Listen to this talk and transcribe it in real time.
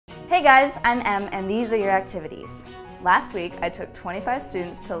Hey guys, I'm Em and these are your activities. Last week I took 25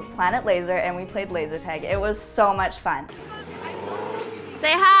 students to Planet Laser and we played laser tag. It was so much fun.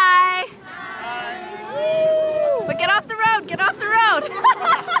 Say hi! Hi! Woo! But get off the road! Get off the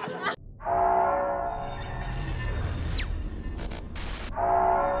road!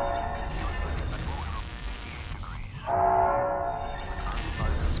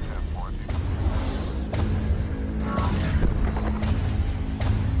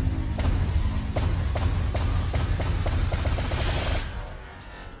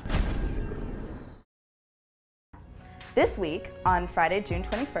 This week, on Friday, June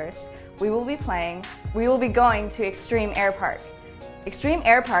 21st, we will be going to Extreme Air Park. Extreme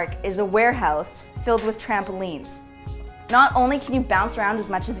Air Park is a warehouse filled with trampolines. Not only can you bounce around as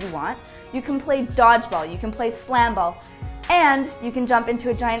much as you want, you can play dodgeball, you can play slam ball, and you can jump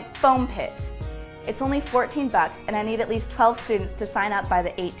into a giant foam pit. It's only 14 bucks and I need at least 12 students to sign up by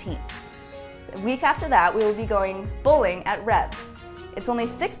the 18th. The week after that, we will be going bowling at Revs. It's only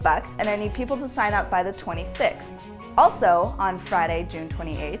 6 bucks and I need people to sign up by the 26th. Also, on Friday, June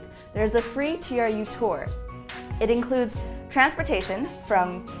 28th, there's a free TRU tour. It includes transportation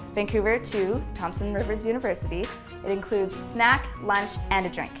from Vancouver to Thompson Rivers University. It includes snack, lunch, and a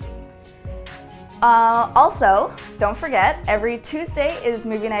drink. Also, don't forget, every Tuesday is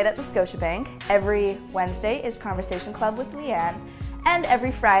movie night at the Scotiabank, every Wednesday is Conversation Club with Leanne, and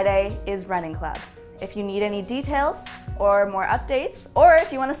every Friday is Running Club. If you need any details or more updates, or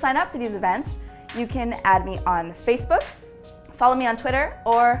if you want to sign up for these events, you can add me on Facebook, follow me on Twitter,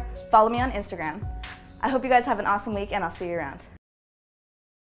 or follow me on Instagram. I hope you guys have an awesome week and I'll see you around.